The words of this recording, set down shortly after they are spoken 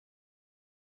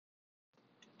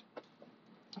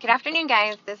Good afternoon,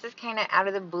 guys. This is kind of out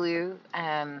of the blue.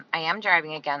 I am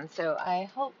driving again, so I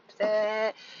hope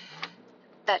that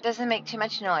that doesn't make too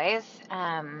much noise.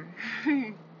 I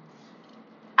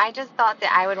just thought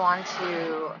that I would want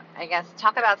to, I guess,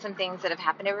 talk about some things that have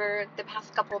happened over the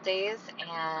past couple days,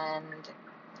 and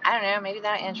I don't know, maybe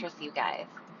that'll interest you guys.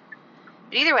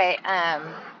 But either way,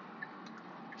 I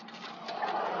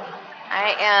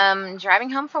am driving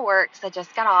home for work, so I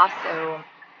just got off, so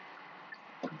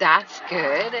that's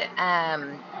good. But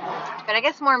I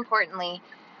guess more importantly,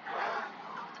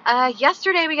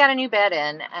 yesterday we got a new bed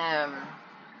in.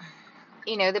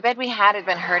 The bed we had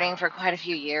been hurting for quite a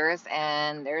few years,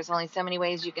 and there's only so many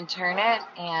ways you can turn it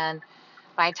and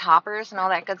buy toppers and all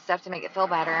that good stuff to make it feel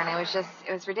better. And it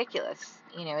was ridiculous.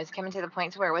 It's coming to the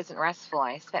point to where it wasn't restful.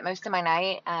 I spent most of my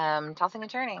night tossing and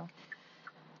turning.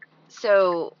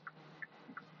 So,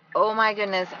 oh my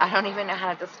goodness, I don't even know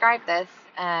how to describe this.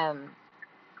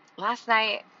 Last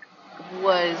night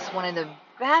was one of the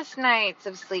best nights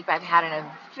of sleep I've had in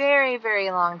a very,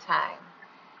 very long time.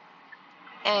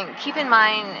 And keep in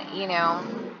mind,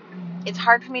 it's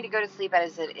hard for me to go to sleep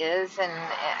as it is, and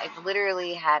I've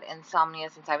literally had insomnia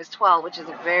since I was 12, which is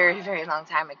a very, very long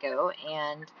time ago.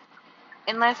 And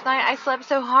last night I slept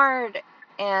so hard,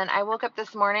 and I woke up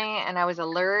this morning and I was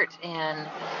alert, and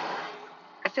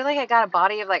I feel like I got a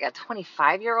body of like a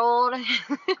 25-year-old.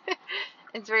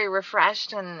 It's very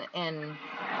refreshed, and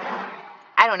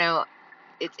I don't know.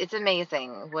 It's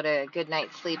amazing what a good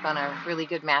night's sleep on a really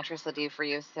good mattress will do for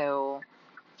you. So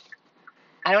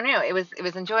I don't know. It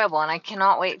was enjoyable, and I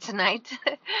cannot wait tonight,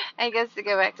 I guess, to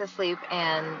go back to sleep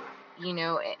and you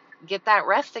know get that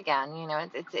rest again.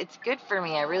 It's good for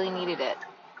me. I really needed it,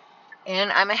 and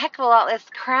I'm a heck of a lot less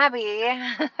crabby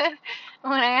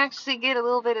when I actually get a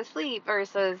little bit of sleep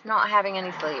versus not having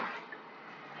any sleep.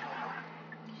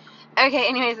 Okay,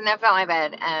 anyways, enough about my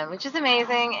bed, which is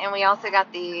amazing, and we also got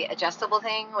the adjustable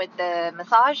thing with the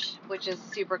massage, which is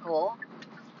super cool.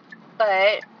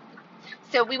 But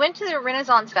so we went to the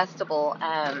Renaissance Festival.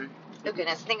 Oh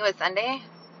goodness, I think it was Sunday.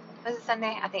 Was it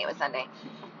Sunday? I think it was Sunday.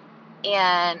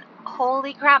 And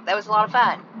holy crap, that was a lot of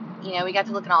fun. We got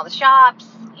to look at all the shops,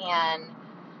 and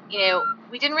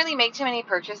we didn't really make too many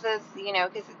purchases.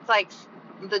 Because it's like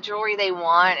the jewelry they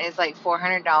want is like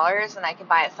 $400, and I can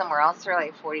buy it somewhere else for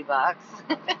like $40.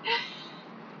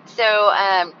 So,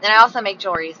 and I also make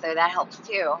jewelry, so that helps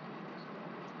too.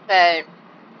 But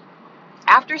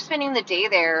after spending the day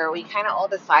there, we kind of all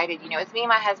decided, it's me,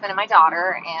 my husband, and my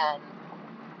daughter,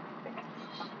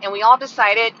 and we all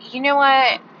decided, you know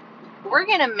what, we're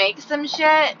gonna make some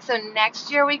shit. So next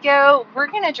year we go, we're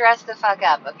gonna dress the fuck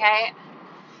up, okay?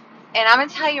 And I'm gonna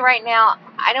tell you right now,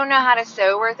 I don't know how to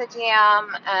sew worth a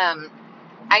damn.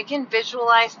 I can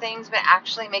visualize things, but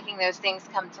actually making those things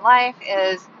come to life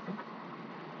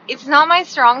it's not my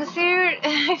strong suit,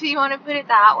 if you want to put it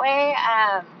that way.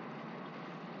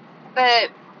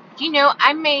 But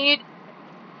I made,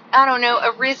 I don't know,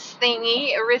 a wrist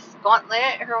thingy, a wrist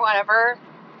gauntlet or whatever,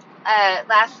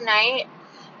 last night.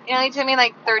 It only took me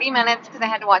like 30 minutes because I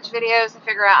had to watch videos and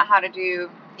figure out how to do,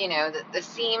 the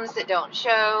seams that don't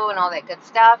show and all that good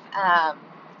stuff.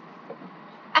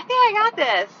 I think I got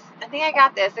this. I think I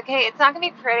got this. Okay, it's not going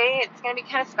to be pretty. It's going to be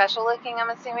kind of special looking, I'm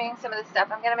assuming, some of the stuff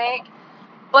I'm going to make.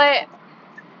 But,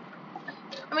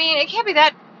 I mean, it can't be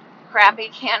that crappy,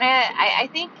 can it? I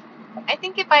think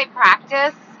if I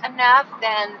practice enough,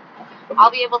 then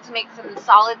I'll be able to make some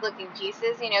solid looking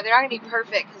pieces. They're not going to be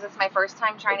perfect because it's my first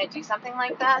time trying to do something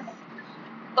like this.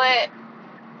 But,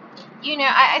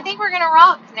 I think we're going to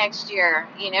rock next year.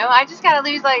 I just got to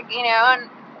lose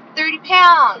 30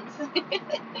 pounds.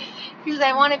 Because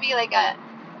I want to be like I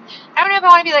don't know if I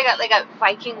want to be like a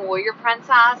Viking warrior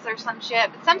princess or some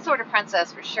shit, but some sort of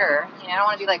princess for sure. I don't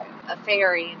want to be like a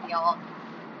fairy and be all,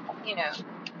 you know,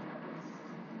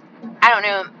 I don't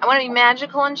know. I want to be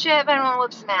magical and shit, but I don't want to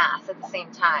whip some ass at the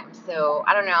same time. So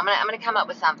I don't know. I'm gonna come up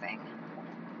with something.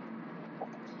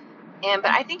 But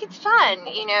I think it's fun,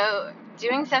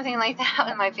 doing something like that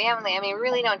with my family. I mean, we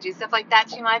really don't do stuff like that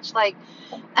too much. Like,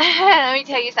 let me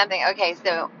tell you something. Okay,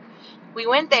 so we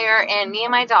went there, and me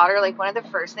and my daughter, like, one of the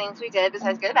first things we did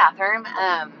besides go to the bathroom,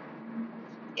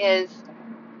 is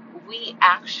we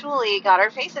actually got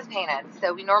our faces painted.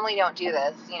 So we normally don't do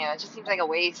this. It just seems like a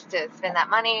waste to spend that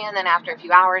money, and then after a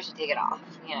few hours, you take it off.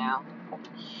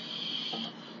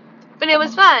 But it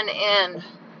was fun, and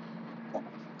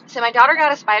so my daughter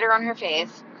got a spider on her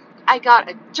face. I got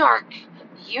a dark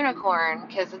unicorn,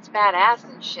 because it's badass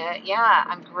and shit. Yeah,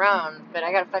 I'm grown, but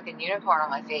I got a fucking unicorn on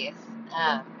my face.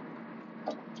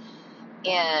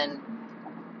 And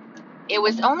it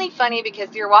was only funny because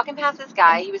we were walking past this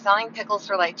guy. He was selling pickles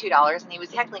for like $2, and he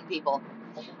was heckling people.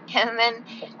 And then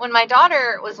when my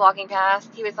daughter was walking past,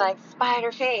 he was like,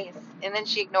 "Spider face." And then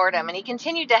she ignored him and he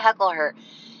continued to heckle her.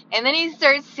 And then he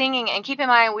starts singing, and keep in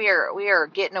mind we are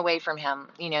getting away from him,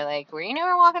 like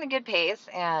we're walking a good pace,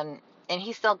 and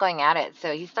he's still going at it.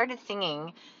 So he started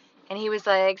singing, and he was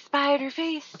like, Spider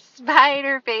Face,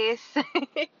 Spider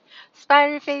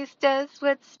Face does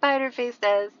what Spider Face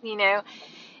does.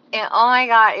 And oh my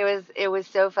God, it was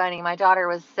so funny. My daughter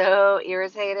was so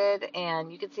irritated,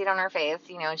 and you could see it on her face,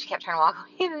 and she kept trying to walk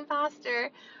away even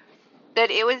faster.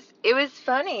 But it was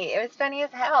funny. It was funny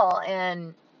as hell,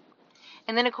 and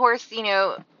then of course,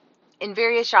 in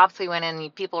various shops we went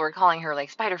in, people were calling her like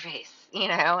Spider Face,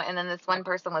 and then this one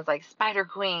person was like Spider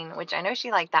Queen, which I know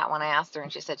she liked that one. I asked her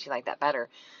and she said she liked that better.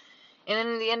 And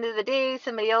then at the end of the day,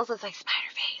 somebody else was like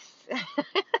Spider Face.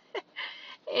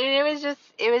 And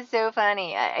it was so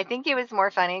funny. I think it was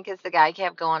more funny because the guy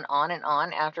kept going on and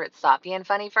on after it stopped being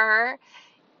funny for her.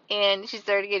 And she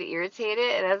started to get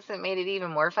irritated, and that's what made it even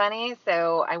more funny.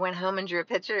 So I went home and drew a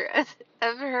picture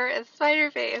of her as Spider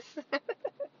Face.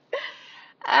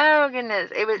 Oh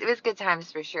goodness, it was good times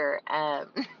for sure. I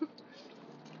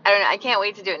don't know. I can't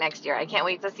wait to do it next year. I can't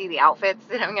wait to see the outfits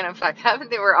that I'm gonna fuck up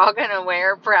that we're all gonna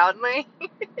wear proudly.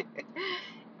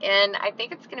 And I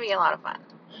think it's gonna be a lot of fun.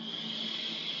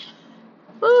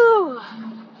 Woo!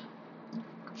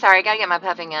 Sorry, I gotta get my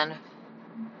puffing in.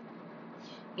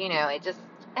 It just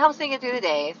helps me get through the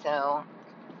day. So,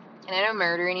 and I don't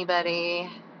murder anybody.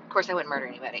 Of course, I wouldn't murder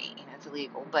anybody. It's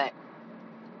illegal. But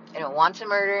I don't want to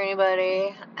murder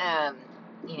anybody. And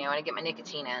I get my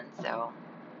nicotine in. So,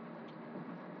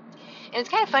 and it's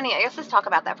kind of funny. I guess let's talk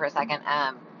about that for a second.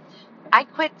 I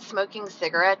quit smoking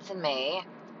cigarettes in May.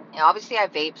 Obviously, I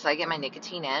vape, so I get my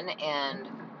nicotine in, and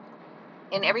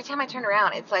every time I turn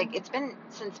around, it's like it's been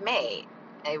since May.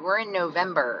 We're in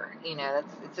November.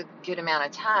 It's a good amount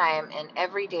of time, and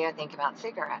every day I think about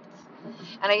cigarettes,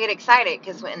 and I get excited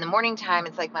because in the morning time,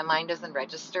 it's like my mind doesn't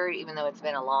register, even though it's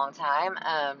been a long time.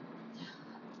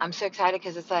 I'm so excited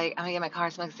because it's like I'm gonna get in my car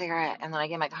and smoke a cigarette, and then I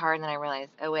get in my car, and then I realize,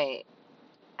 oh wait,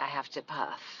 I have to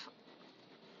puff.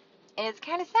 And it's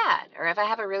kind of sad. Or if I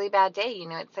have a really bad day,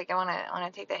 it's like I want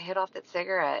to take that hit off that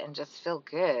cigarette and just feel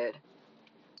good.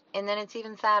 And then it's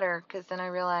even sadder because then I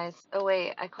realize, oh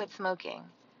wait, I quit smoking.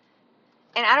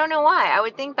 And I don't know why. I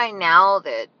would think by now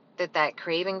that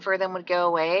craving for them would go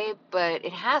away, but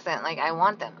it hasn't. Like I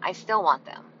want them. I still want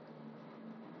them.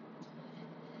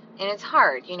 And it's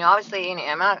hard, obviously,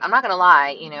 I'm not gonna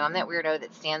lie, I'm that weirdo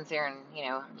that stands there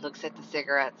and, looks at the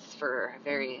cigarettes for a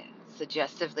very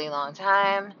suggestively long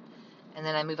time. And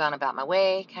then I move on about my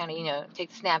way, kind of,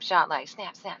 take the snapshot, like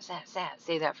snap, snap, snap, snap,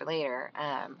 save that for later.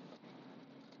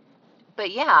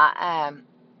 But yeah,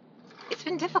 it's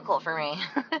been difficult for me.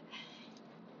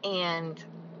 And,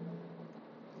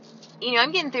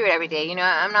 I'm getting through it every day.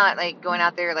 I'm not like going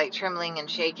out there like trembling and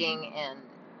shaking and,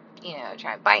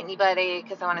 trying to bite anybody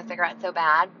because I want a cigarette so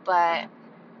bad. But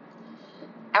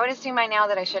I would assume by now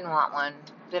that I shouldn't want one,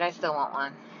 but I still want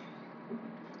one.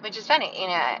 Which is funny,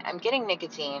 I'm getting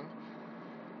nicotine,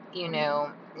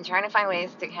 and trying to find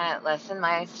ways to kind of lessen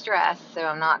my stress so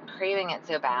I'm not craving it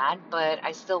so bad, but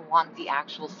I still want the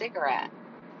actual cigarette.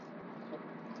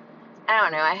 I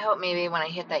don't know. I hope maybe when I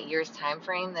hit that year's time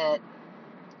frame that,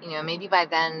 maybe by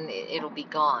then it'll be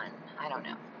gone. I don't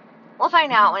know. We'll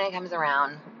find out when it comes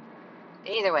around.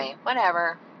 Either way,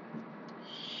 whatever.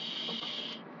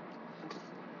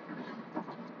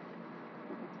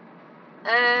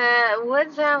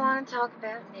 What do I want to talk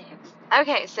about next?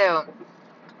 Okay, so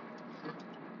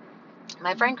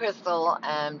my friend Crystal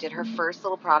did her first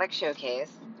little product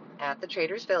showcase at the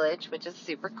Traders Village, which is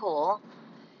super cool.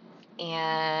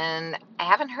 And I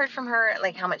haven't heard from her,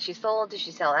 like how much she sold. Did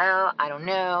she sell out? I don't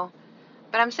know.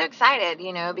 But I'm so excited,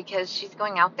 because she's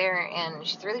going out there and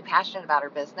she's really passionate about her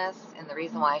business and the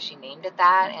reason why she named it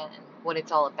that and what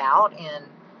it's all about.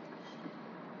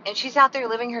 And she's out there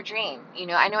living her dream.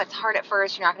 I know it's hard at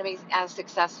first. You're not going to be as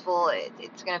successful.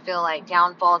 It's going to feel like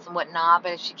downfalls and whatnot.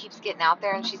 But if she keeps getting out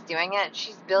there and she's doing it,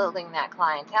 she's building that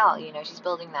clientele. She's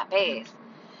building that base.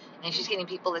 And she's getting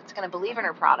people that's going to believe in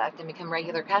her product and become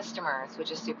regular customers, which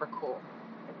is super cool.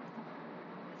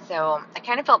 So I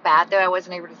kind of felt bad, though, I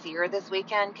wasn't able to see her this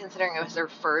weekend, considering it was her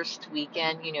first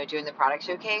weekend, doing the product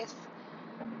showcase.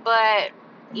 But,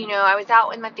 I was out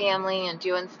with my family and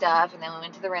doing stuff, and then we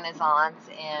went to the Renaissance,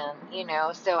 and,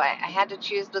 so I had to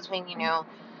choose between,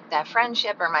 that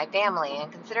friendship or my family.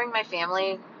 And considering my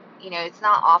family, it's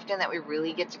not often that we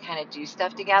really get to kind of do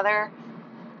stuff together,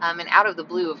 and out of the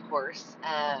blue, of course.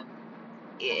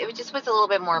 It just was a little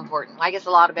bit more important. I guess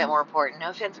a lot bit more important. No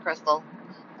offense, Crystal.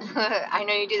 I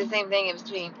know you do the same thing in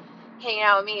between hanging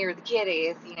out with me or the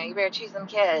kiddies. You better choose them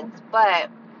kids. But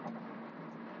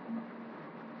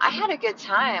I had a good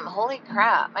time. Holy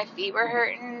crap. My feet were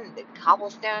hurting. The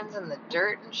cobblestones and the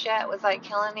dirt and shit was like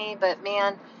killing me. But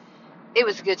man, it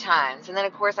was good times. And then,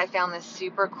 of course, I found this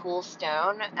super cool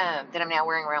stone that I'm now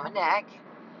wearing around my neck.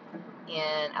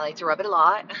 And I like to rub it a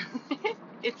lot.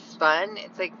 It's fun.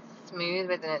 It's like smooth,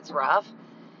 but then it's rough.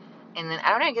 And then I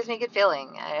don't know, it gives me a good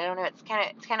feeling. I don't know, it's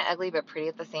kind of ugly but pretty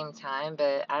at the same time.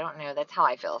 But I don't know, that's how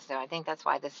I feel. So I think that's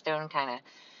why this stone kind of,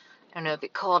 I don't know if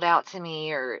it called out to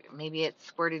me or maybe it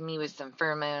squirted me with some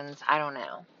pheromones. I don't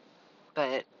know.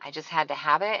 But I just had to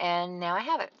have it, and now I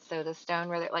have it. So the stone,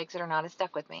 whether it likes it or not, is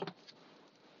stuck with me.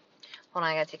 Hold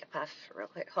on, I gotta take a puff real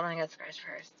quick. Hold on, I gotta scratch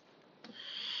first.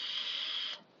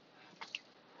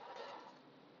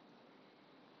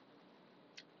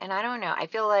 And I don't know. I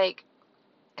feel like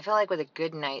with a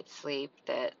good night's sleep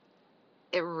that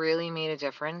it really made a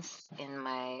difference in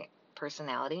my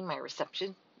personality, my my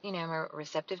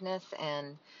receptiveness,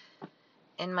 and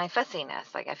in my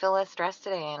fussiness. Like I feel less stressed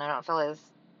today, and I don't feel as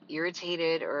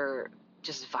irritated or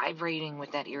just vibrating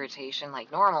with that irritation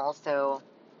like normal. So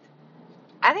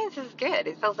I think this is good.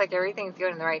 It feels like everything's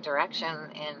going in the right direction,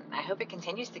 and I hope it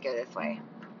continues to go this way.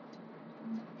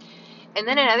 And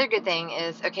then another good thing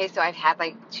is, okay, so I've had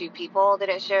like 2 people that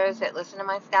it shows that listen to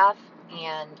my stuff,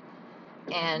 and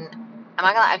I'm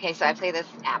not gonna. Okay, so I play this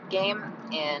app game,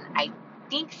 and I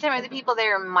think some of the people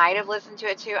there might have listened to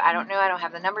it too. I don't know. I don't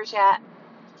have the numbers yet,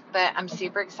 but I'm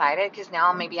super excited because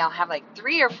now maybe I'll have like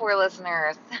 3 or 4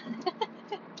 listeners,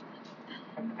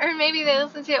 or maybe they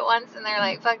listen to it once and they're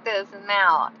like, "Fuck this," and I'm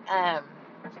out. I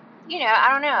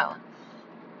don't know,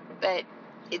 but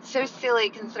it's so silly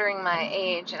considering my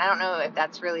age, and I don't know if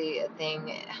that's really a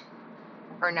thing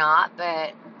or not,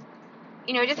 but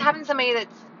just having somebody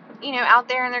that's out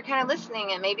there and they're kind of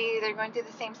listening, and maybe they're going through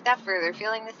the same stuff or they're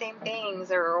feeling the same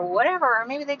things or whatever, or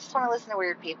maybe they just want to listen to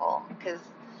weird people because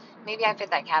maybe I fit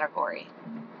that category.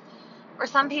 Or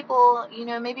some people,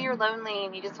 maybe you're lonely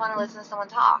and you just want to listen to someone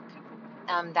talk.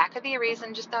 That could be a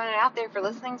reason, just throwing it out there for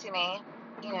listening to me,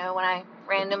 when I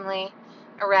randomly,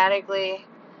 erratically,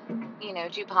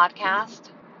 do podcast.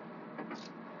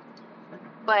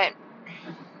 But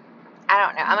I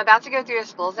don't know. I'm about to go through a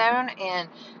school zone and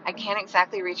I can't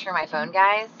exactly reach for my phone,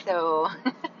 guys. So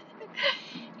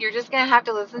you're just going to have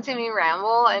to listen to me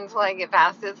ramble until I get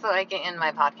past it so I can end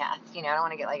my podcast. I don't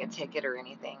want to get like a ticket or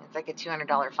anything. It's like a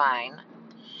 $200 fine.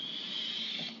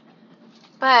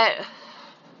 But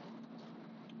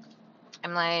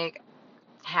I'm like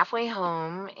halfway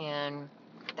home and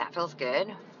that feels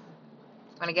good.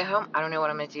 When I get home, I don't know what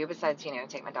I'm going to do besides,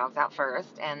 take my dogs out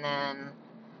first. And then,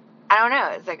 I don't know.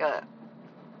 It's like a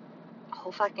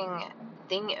whole fucking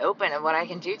thing open of what I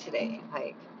can do today.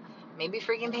 Like, maybe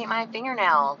freaking paint my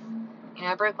fingernails.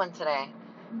 I broke one today.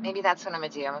 Maybe that's what I'm going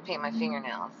to do. I'm going to paint my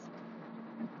fingernails.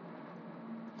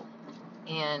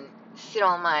 And sit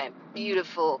on my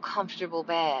beautiful, comfortable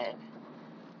bed.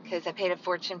 Because I paid a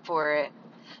fortune for it.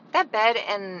 That bed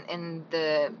and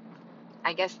the,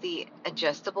 I guess, the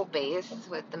adjustable base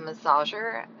with the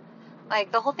massager,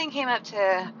 like, the whole thing came up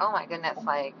to, oh my goodness,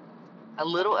 like, a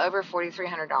little over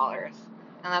 $4,300.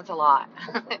 And that's a lot.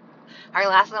 Our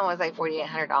last one was like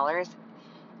 $4,800.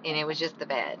 And it was just the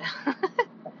bed.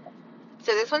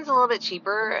 So this one's a little bit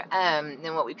cheaper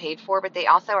than what we paid for, but they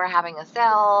also are having a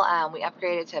sale. We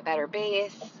upgraded to a better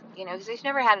base, because we've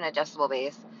never had an adjustable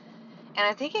base. And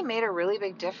I think it made a really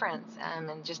big difference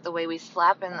in just the way we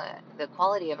slept and the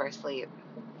quality of our sleep.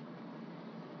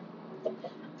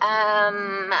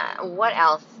 What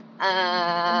else?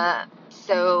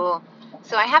 So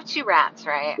I have 2 rats,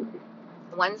 right?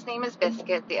 One's name is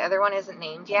Biscuit. The other one isn't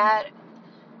named yet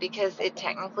because the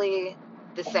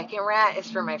second rat is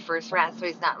for my first rat, so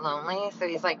he's not lonely. So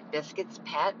he's like Biscuit's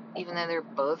pet, even though they're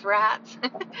both rats.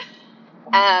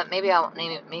 Maybe I'll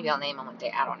name him one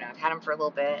day. I don't know. I've had him for a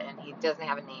little bit, and he doesn't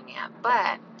have a name yet.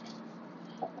 But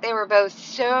they were both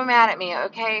so mad at me.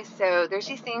 Okay, so there's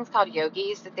these things called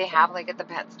Yogis that they have like at the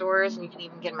pet stores, and you can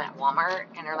even get them at Walmart,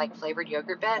 and they're like flavored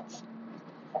yogurt bits.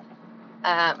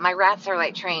 My rats are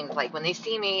like trained. Like when they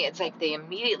see me, it's like they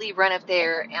immediately run up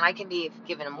there, and I can be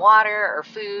giving them water or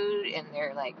food, and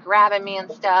they're like grabbing me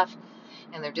and stuff,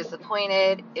 and they're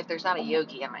disappointed if there's not a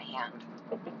Yogi in my hand.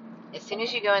 As soon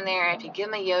as you go in there, if you give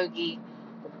them a Yogi,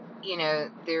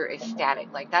 they're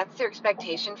ecstatic. Like that's their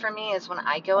expectation from me is when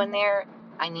I go in there,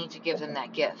 I need to give them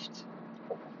that gift.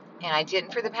 And I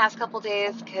didn't for the past couple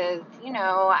days because, I'm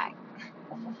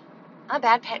a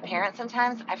bad pet parent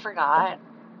sometimes. I forgot.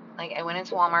 Like, I went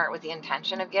into Walmart with the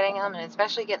intention of getting them, and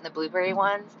especially getting the blueberry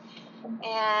ones,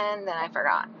 and then I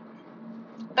forgot.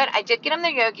 But I did get them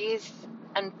their Yogis,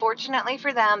 Unfortunately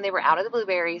for them, they were out of the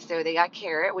blueberries, so they got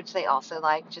carrot, which they also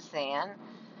like, just saying.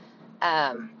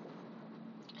 Um,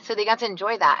 so they got to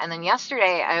enjoy that. And then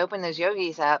yesterday, I opened those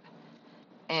yogis up,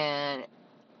 and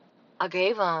I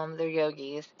gave them their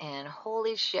yogis, and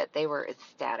holy shit, they were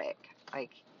ecstatic.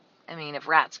 Like, I mean, if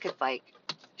rats could, like,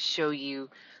 show you,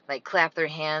 like, clap their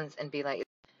hands and be like,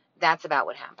 that's about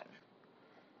what happened.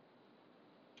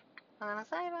 I'm gonna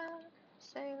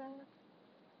say that.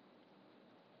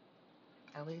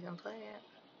 Are we gonna play it?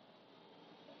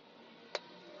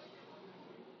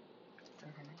 So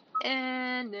we're gonna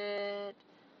end it.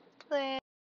 Play.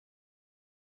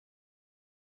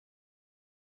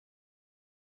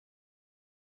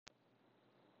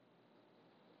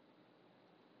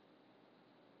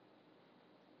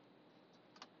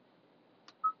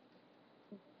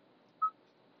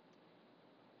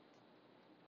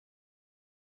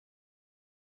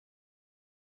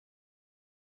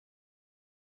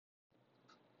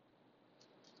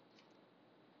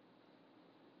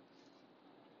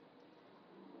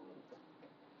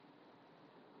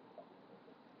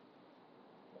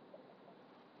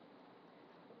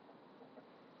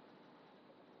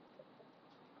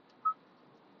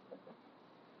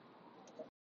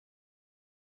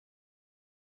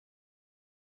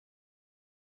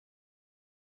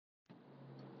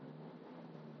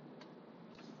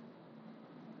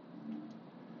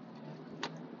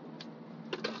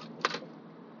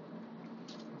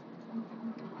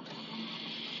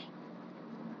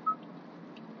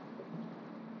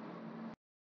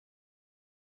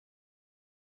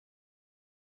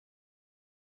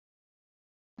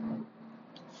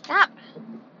 Stop.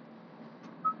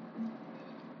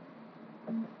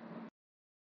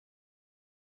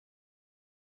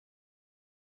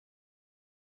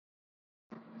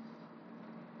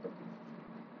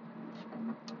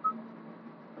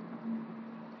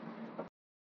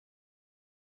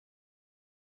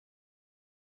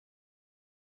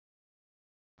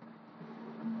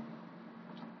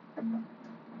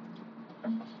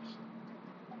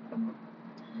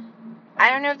 I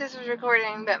don't know if this was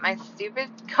recording, but my stupid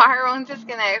car won't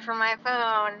disconnect from my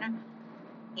phone,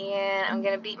 and I'm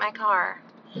gonna beat my car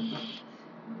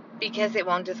because it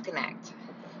won't disconnect.